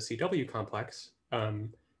X is a CW complex,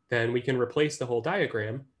 then we can replace the whole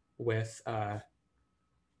diagram with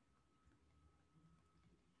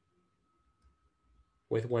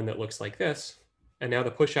one that looks like this. And now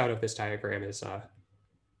the push out of this diagram is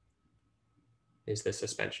the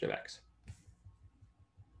suspension of X.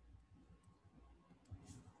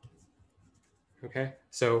 Okay,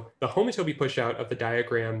 so the homotopy push out of the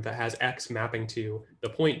diagram that has X mapping to the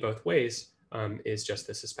point both ways is just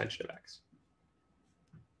the suspension of X.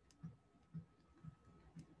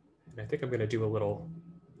 And I think I'm going to do a little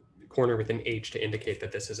corner with an H to indicate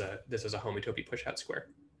that this is a homotopy push out square.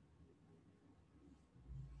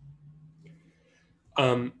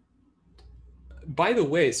 By the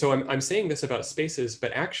way, so I'm saying this about spaces,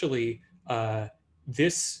 but actually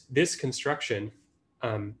this construction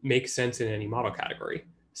makes sense in any model category.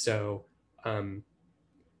 So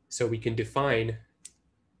so we can define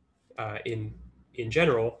in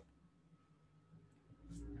general,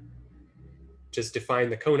 just define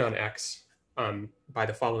the cone on X by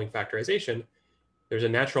the following factorization. There's a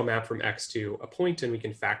natural map from X to a point, and we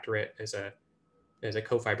can factor it as a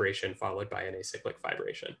cofibration followed by an acyclic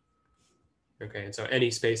fibration. Okay, and so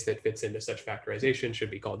any space that fits into such factorization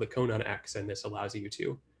should be called the cone on X, and this allows you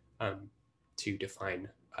to define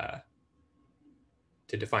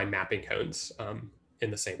mapping cones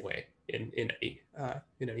in the same way in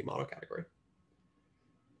any model category.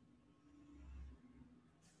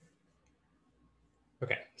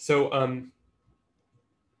 Okay, so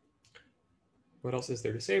what else is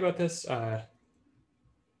there to say about this?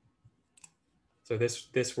 So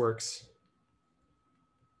this works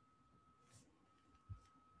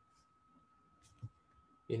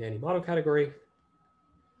in any model category.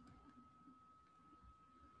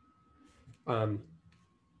 And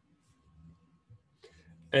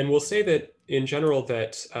we'll say that in general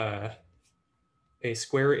that a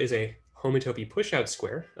square is a homotopy push-out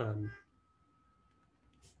square.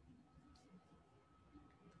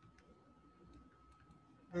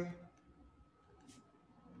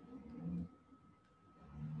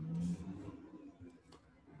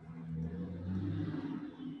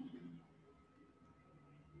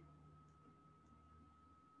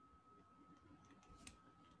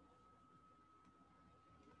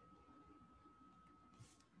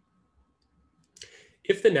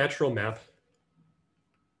 If the natural map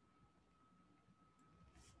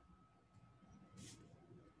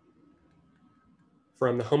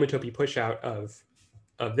from the homotopy pushout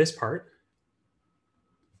of this part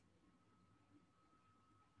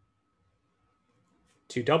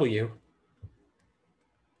to W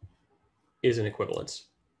is an equivalence.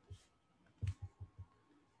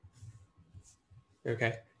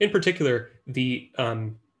 Okay. In particular, the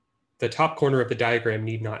top corner of the diagram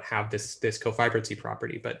need not have this cofibrancy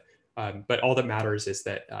property, but all that matters is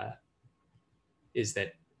that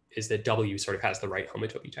W sort of has the right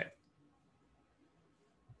homotopy type.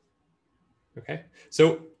 Okay,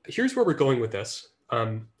 so here's where we're going with this.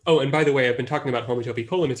 Oh, and by the way, I've been talking about homotopy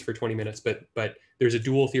colimits for 20 minutes, but there's a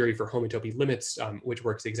dual theory for homotopy limits, which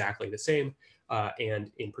works exactly the same.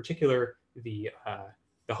 And in particular, the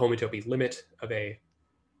homotopy limit of a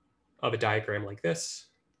diagram like this.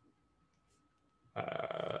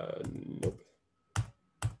 Nope.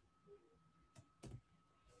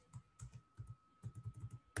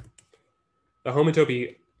 The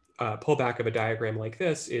homotopy pullback of a diagram like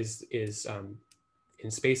this is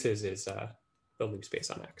in spaces is the loop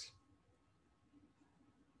space on X.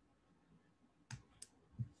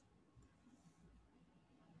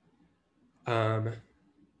 All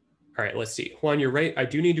right, let's see. Juan, you're right. I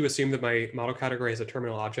do need to assume that my model category is a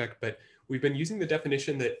terminal object, but we've been using the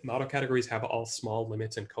definition that model categories have all small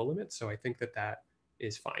limits and colimits, so I think that that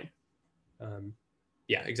is fine.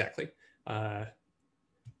 Yeah, exactly.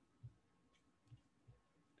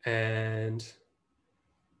 And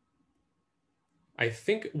I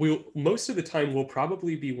think most of the time we'll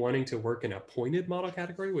probably be wanting to work in a pointed model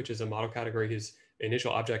category, which is a model category whose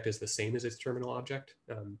initial object is the same as its terminal object.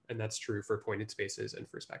 And that's true for pointed spaces and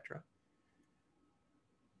for spectra.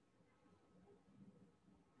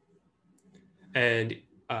 And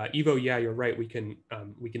Ivo, yeah, you're right. We can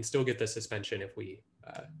still get the suspension if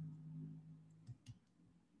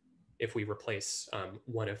we replace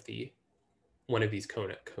one of these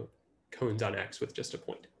cones on X with just a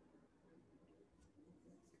point.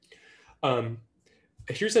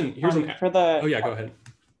 Here's an for the oh yeah, go ahead.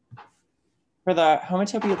 For the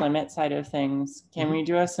homotopy limit side of things, can we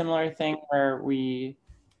do a similar thing where we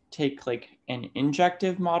take like an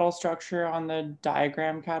injective model structure on the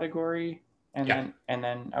diagram category and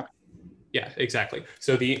then okay. Yeah, exactly.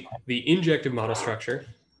 So the injective model structure,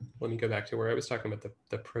 let me go back to where I was talking about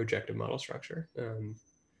the projective model structure.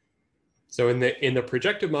 So in the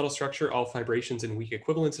projective model structure, all fibrations and weak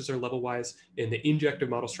equivalences are level-wise. In the injective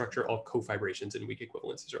model structure, all cofibrations and weak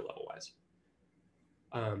equivalences are level-wise.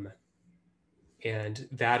 And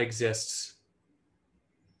that exists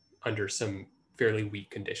under some fairly weak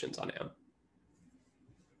conditions on M.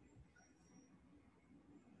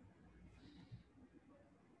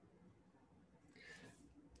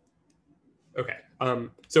 Okay,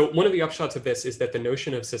 so one of the upshots of this is that the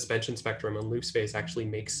notion of suspension spectrum and loop space actually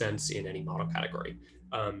makes sense in any model category.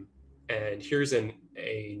 And here's a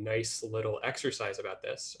nice little exercise about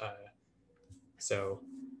this. So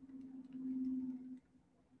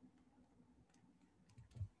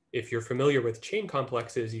if you're familiar with chain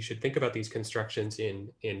complexes, you should think about these constructions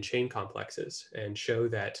in chain complexes and show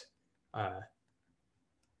that,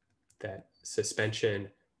 that suspension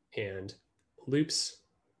and loops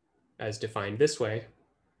as defined this way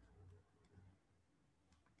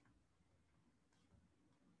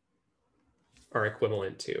are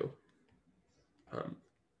equivalent to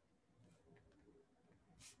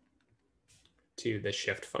the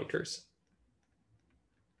shift functors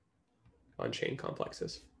on chain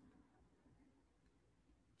complexes.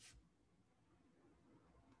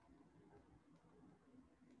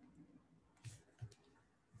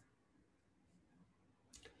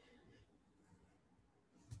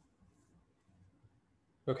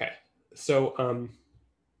 Okay, so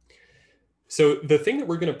so the thing that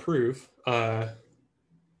we're going to prove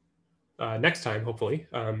next time, hopefully,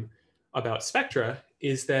 about spectra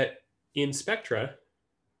is that in spectra,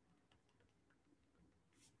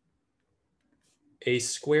 a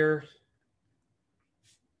square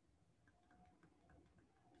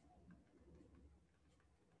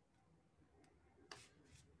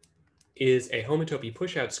is a homotopy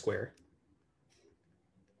pushout square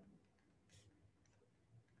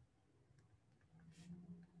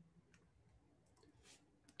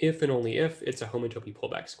if and only if it's a homotopy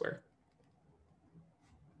pullback square.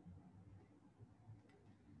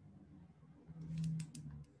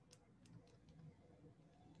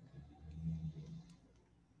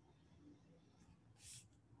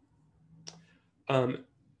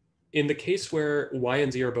 In the case where y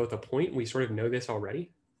and z are both a point, we sort of know this already.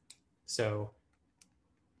 So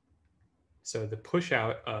the push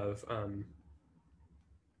out of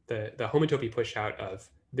the homotopy push out of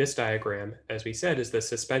this diagram, as we said, is the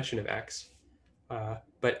suspension of x.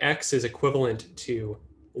 But x is equivalent to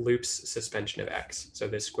loop's suspension of x. So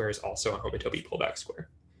this square is also a homotopy pullback square.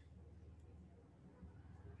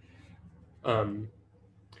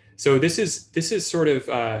 So this is sort of,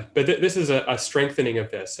 but this is a strengthening of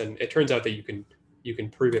this, and it turns out that you can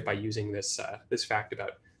prove it by using this this fact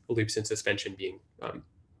about loops in suspension being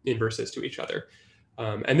inverses to each other.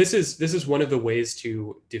 And this is one of the ways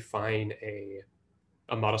to define a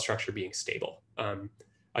model structure being stable.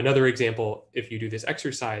 Another example, if you do this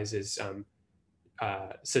exercise, is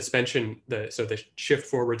suspension. So the shift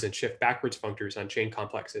forwards and shift backwards functors on chain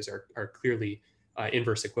complexes are clearly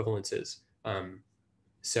inverse equivalences.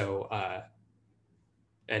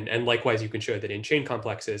 And likewise, you can show that in chain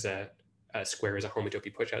complexes, a square is a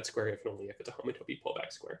homotopy pushout square if and only if it's a homotopy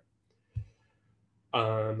pullback square.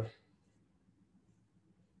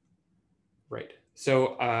 Right.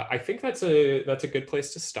 So I think that's a good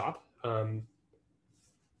place to stop.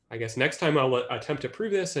 I guess next time I'll attempt to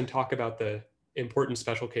prove this and talk about the important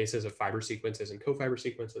special cases of fiber sequences and cofiber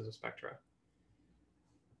sequences of spectra.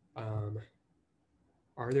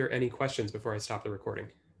 Are there any questions before I stop the recording?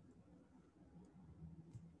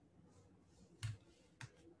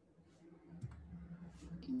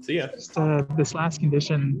 See ya. Just, this last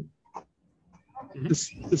condition,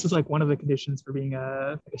 this is like one of the conditions for being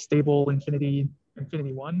a stable infinity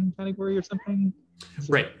 1 category or something. Does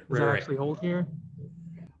that actually hold here?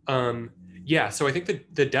 Yeah, so I think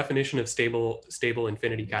the definition of stable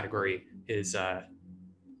infinity category is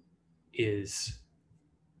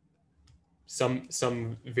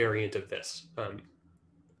some variant of this,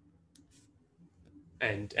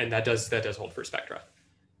 and that does hold for spectra.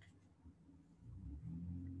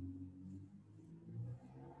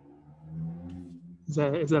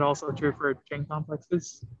 Is that also true for chain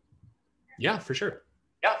complexes? Yeah, for sure.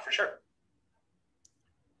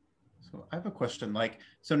 So I have a question.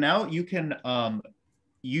 So now you can,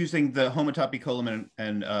 using the homotopy colimit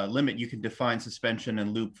and limit, you can define suspension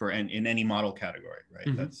and loop for in any model category, right?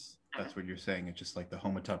 Mm-hmm. That's what you're saying. It's just like the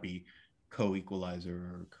homotopy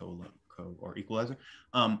co-equalizer or equalizer.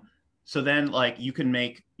 So then, you can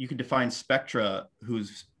define spectra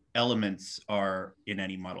whose elements are in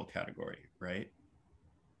any model category, right?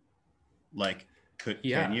 Can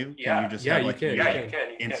you just have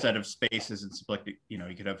instead of spaces and symplectic,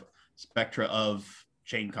 you could have spectra of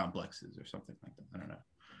chain complexes or something like that. I don't know.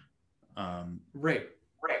 Right.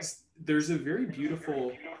 There's a very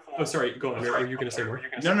beautiful. Oh, sorry. Go on. Were you going to say more?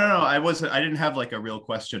 No. I didn't have like a real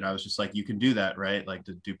question. I was just like, you can do that, right? Like,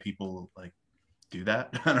 do people like do that?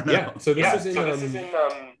 I don't know. Yeah. So this is in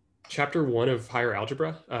chapter 1 of higher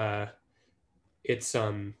algebra. It's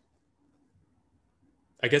I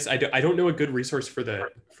guess I don't know a good resource for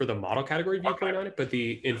the model category viewpoint on it, but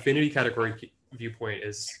the infinity category viewpoint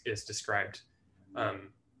is described.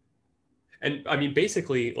 And I mean,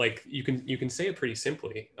 basically, like you can say it pretty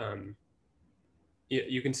simply.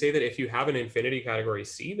 You can say that if you have an infinity category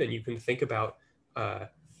C, then you can think about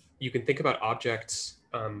objects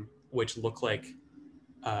which look like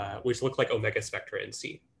omega spectra in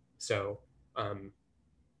C. So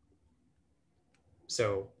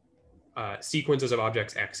sequences of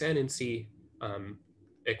objects xn in C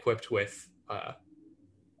equipped with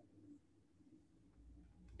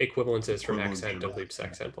equivalences from xn to loops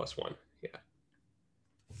xn plus 1. Yeah.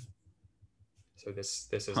 So this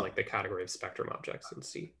is like the category of spectrum objects in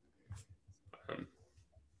C.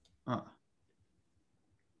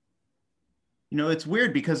 You know, it's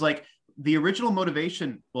weird because like the original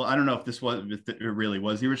motivation, well, I don't know if it really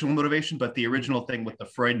was the original motivation, but the original thing with the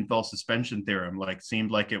Freudenthal suspension theorem, like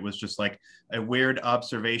seemed like it was just like a weird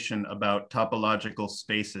observation about topological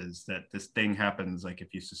spaces, that this thing happens, like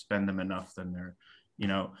if you suspend them enough, then they're, you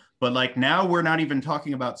know, but like now we're not even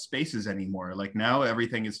talking about spaces anymore. Like now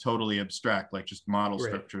everything is totally abstract, like just model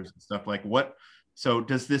structures and stuff. Like what, so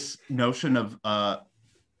does this notion of,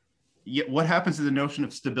 what happens to the notion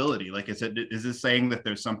of stability? Like, is this saying that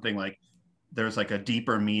there's something like, there's like a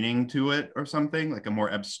deeper meaning to it or something, like a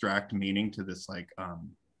more abstract meaning to this, like,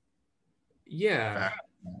 yeah. fact?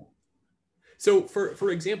 So for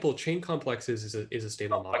example, chain complexes is a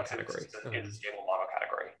stable model category.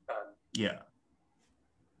 Yeah.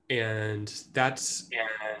 And that's,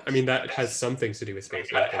 I mean, that has some things to do with spaces,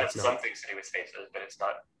 but it's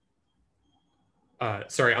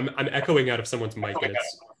not. Sorry, I'm echoing out of someone's mic, and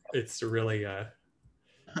it's really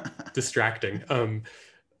distracting.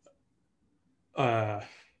 Yeah,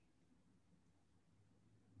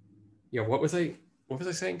 what was I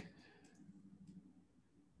saying?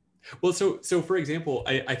 Well, so for example,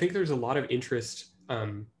 I think there's a lot of interest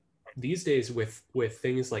these days with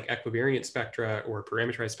things like equivariant spectra or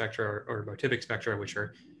parameterized spectra or motivic spectra, which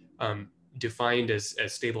are defined as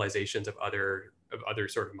stabilizations of other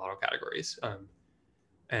sort of model categories.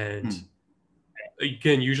 And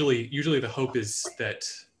again, usually the hope is that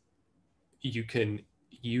you can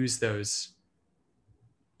use those.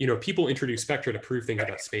 You know, people introduce spectra to prove things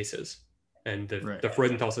about spaces, and the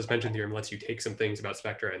Freudenthal suspension theorem lets you take some things about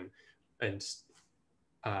spectra and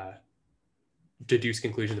deduce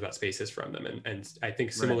conclusions about spaces from them. And I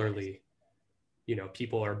think similarly, you know,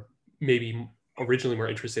 people are maybe originally more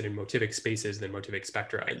interested in motivic spaces than motivic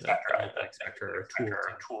spectra, and motivic spectra are a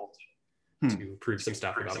tool to prove some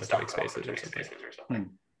stuff about motivic spaces or something.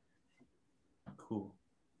 Cool.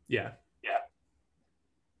 Yeah.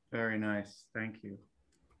 Very nice. Thank you.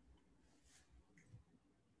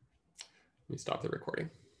 Let me stop the recording.